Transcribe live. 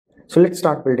So let's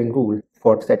start building rule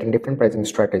for setting different pricing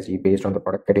strategy based on the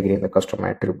product category and the customer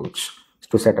attributes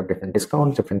to set up different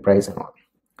discounts, different price and all.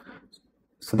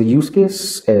 So the use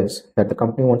case is that the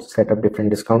company wants to set up different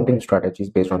discounting strategies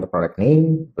based on the product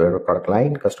name, the product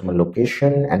line, customer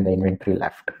location, and the inventory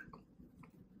left.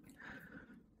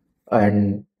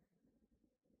 And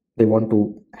they want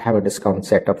to have a discount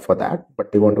set up for that,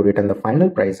 but they want to return the final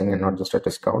pricing and not just a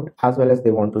discount, as well as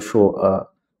they want to show a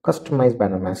customized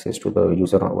banner message to the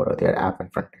user over their app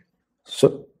and front end.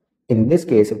 So in this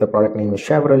case, if the product name is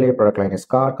Chevrolet, product line is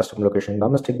car, customer location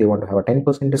domestic, they want to have a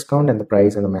 10% discount and the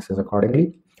price and the message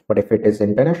accordingly. But if it is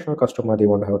international customer, they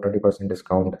want to have a 20%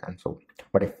 discount and so.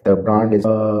 But if the brand is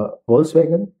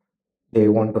Volkswagen, they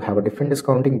want to have a different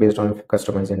discounting based on if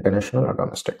customer is international or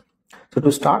domestic. So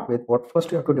to start with,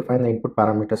 first you have to define the input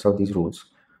parameters of these rules.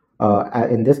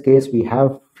 In this case, we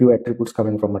have few attributes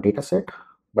coming from a data set,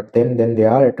 but then there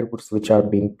are attributes which are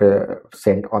being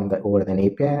sent on the over an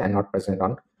API and not present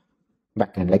on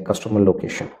backend, like customer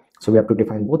location. So we have to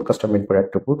define both customer input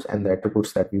attributes and the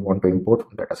attributes that we want to import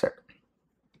from data set.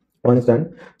 Once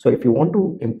done, so if you want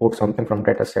to import something from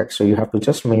data set, so you have to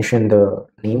just mention the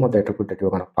name of the attribute that you're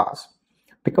going to pass,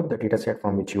 pick up the data set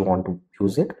from which you want to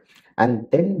use it, and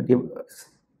then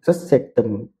just set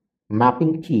the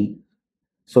mapping key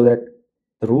so that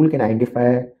the rule can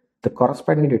identify the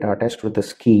corresponding data attached with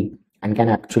this key and can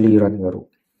actually run your rule.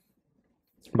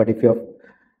 But if you're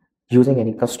using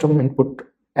any custom input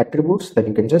attributes, then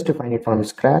you can just define it from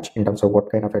scratch in terms of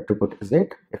what kind of attribute is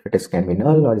it, if it is can be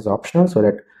null or is optional, so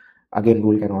that again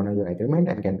rule can honor your agreement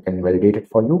and can validate it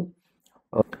for you.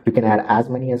 You can add as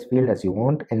many as field as you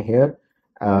want in here,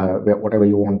 whatever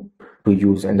you want to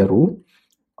use in the rule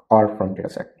or from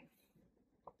dataset.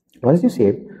 Once you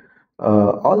save,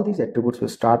 all these attributes will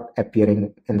start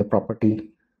appearing in the property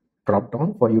drop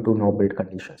down for you to now build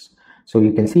conditions. So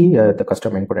you can see the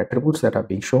custom input attributes that are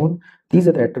being shown. These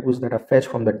are the attributes that are fetched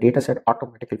from the dataset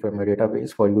automatically from your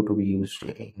database for you to be used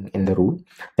in the rule.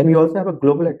 Then we also have a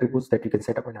global attributes that you can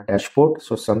set up in a dashboard.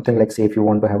 So something like, say, if you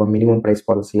want to have a minimum price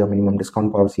policy or minimum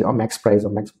discount policy or max price or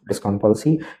max discount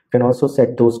policy, you can also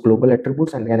set those global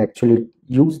attributes and then actually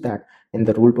use that in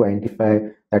the rule to identify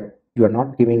that you are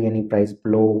not giving any price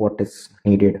below what is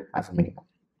needed as a minimum.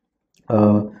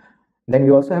 Then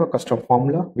we also have a custom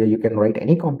formula where you can write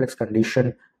any complex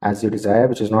condition as you desire,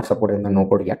 which is not supported in the no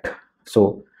code yet.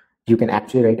 So you can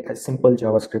actually write a simple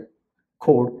JavaScript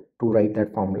code to write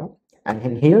that formula. And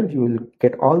in here, you will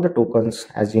get all the tokens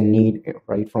as you need,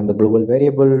 right, from the global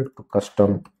variable to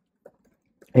custom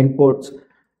inputs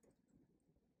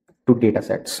to data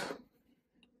sets.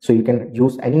 So you can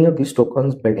use any of these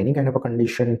tokens, build any kind of a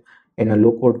condition in a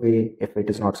low code way if it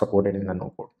is not supported in the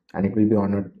no code, and it will be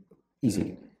honored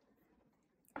easily.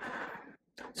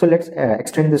 So let's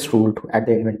extend this rule to add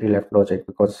the inventory left logic,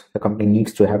 because the company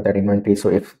needs to have that inventory. So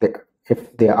if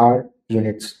there are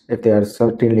units, if there are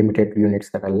certain limited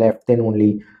units that are left, then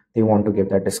only they want to give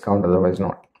that discount, otherwise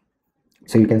not.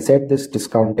 So you can set this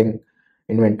discounting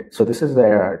event. So this is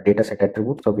the dataset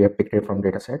attribute. So we have picked it from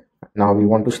dataset. Now we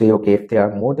want to say, okay, if there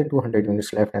are more than 200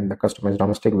 units left and the customer is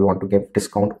domestic, we want to give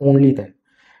discount only then.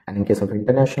 And in case of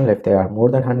international, if there are more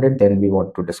than 100, then we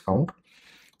want to discount.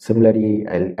 Similarly,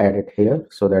 I'll add it here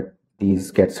so that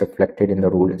these gets reflected in the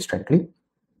rule instantly.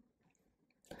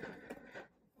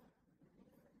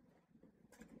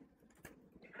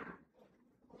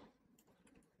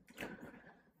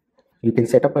 You can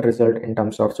set up a result in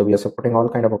terms of, so we are supporting all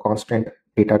kind of a constant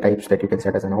data types that you can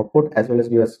set as an output, as well as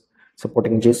we are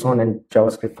supporting JSON and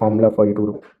JavaScript formula for you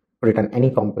to return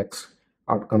any complex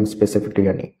outcome specific to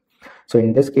your need. So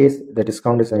in this case, the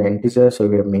discount is an integer, so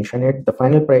we have mentioned it. The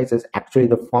final price is actually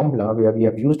the formula where we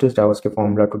have used this JavaScript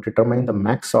formula to determine the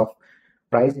max of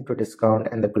price into discount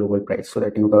and the global price, so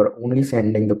that you are only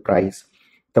sending the price,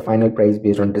 the final price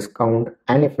based on discount,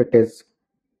 and if it is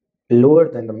lower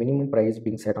than the minimum price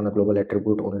being set on the global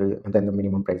attribute, only then the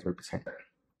minimum price will be sent.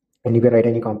 And you can write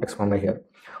any complex formula here.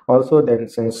 Also, then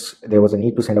since there was a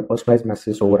need to send a personalized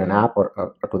message over an app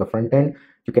or to the front end,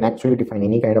 you can actually define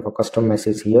any kind of a custom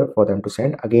message here for them to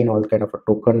send. Again, all kind of a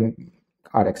token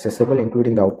are accessible,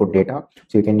 including the output data.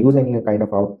 So you can use any kind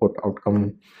of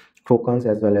outcome tokens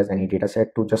as well as any data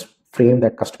set to just frame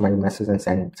that customized message and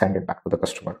send it back to the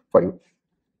customer for you.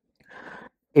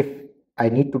 If I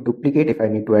need to duplicate, if I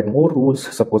need to add more rules,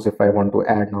 suppose if I want to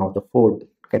add now the Ford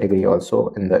category also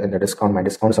in the discount, my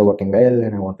discounts are working well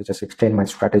and I want to just extend my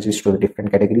strategies to the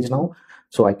different categories now,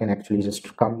 so I can actually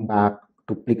just come back,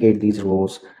 duplicate these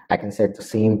rows, I can set the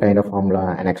same kind of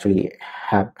formula and actually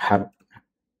have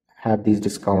these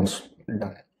discounts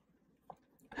done.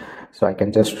 So I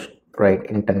can just write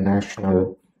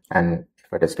international, and if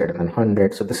if it is greater than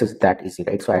 100. So this is that easy,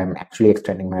 right? So I am actually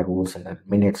extending my rules in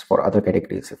minutes for other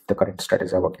categories if the current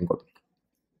strategies are working good.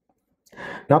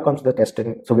 Now comes the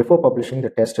testing. So before publishing, the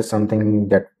test is something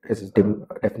that is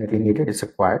definitely needed, it's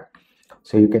required.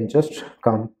 So you can just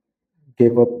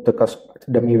give up the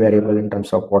dummy variable in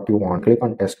terms of what you want, click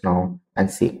on test now, and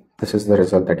see this is the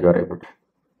result that you are able to.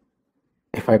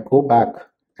 If I go back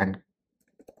and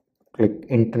click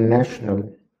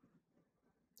international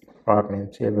product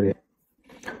name,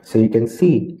 so you can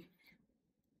see,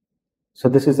 so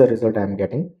this is the result I'm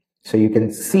getting. So you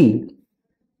can see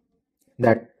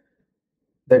that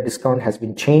the discount has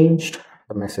been changed,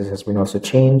 the message has been also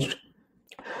changed.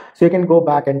 So you can go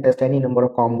back and test any number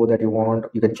of combo that you want.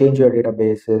 You can change your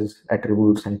databases,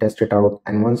 attributes, and test it out.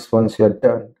 And once you're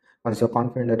done, once you're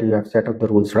confident that you have set up the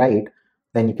rules right,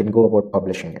 then you can go about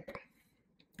publishing it.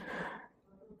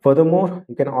 Furthermore,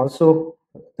 you can also,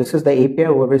 this is the API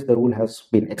over which the rule has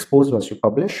been exposed once you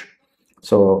publish.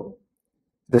 So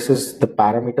this is the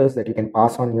parameters that you can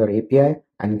pass on your API,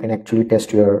 and you can actually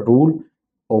test your rule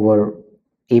over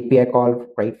API call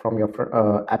right from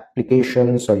your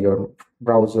applications or your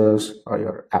browsers or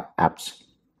your apps.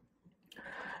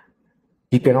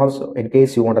 You can also, in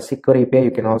case you want a secure API,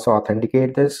 you can also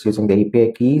authenticate this using the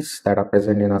API keys that are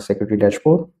present in our security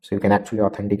dashboard. So you can actually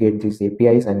authenticate these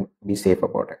APIs and be safe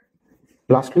about it.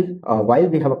 Lastly, while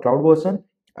we have a cloud version,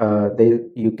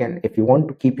 you can, if you want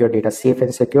to keep your data safe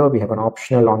and secure, we have an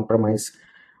optional on-premise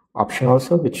option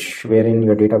also, wherein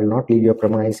your data will not leave your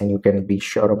premise and you can be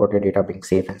sure about your data being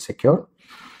safe and secure.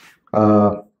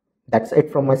 That's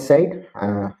it from my side.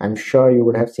 I'm sure you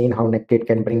would have seen how Nected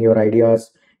can bring your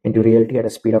ideas into reality at a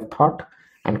speed of thought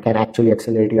and can actually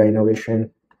accelerate your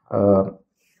innovation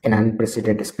in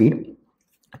unprecedented speed.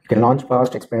 You can launch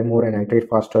fast, expand more, and iterate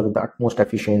faster with the utmost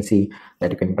efficiency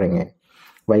that you can bring in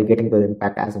while getting the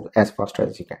impact as faster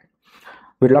as you can.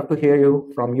 We'd love to hear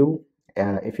from you.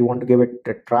 If you want to give it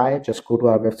a try, just go to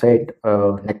our website,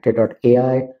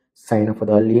 nected.ai, sign up for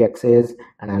the early access,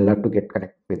 and I'd love to get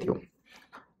connected with you.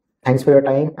 Thanks for your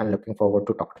time and looking forward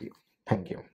to talk to you. Thank you.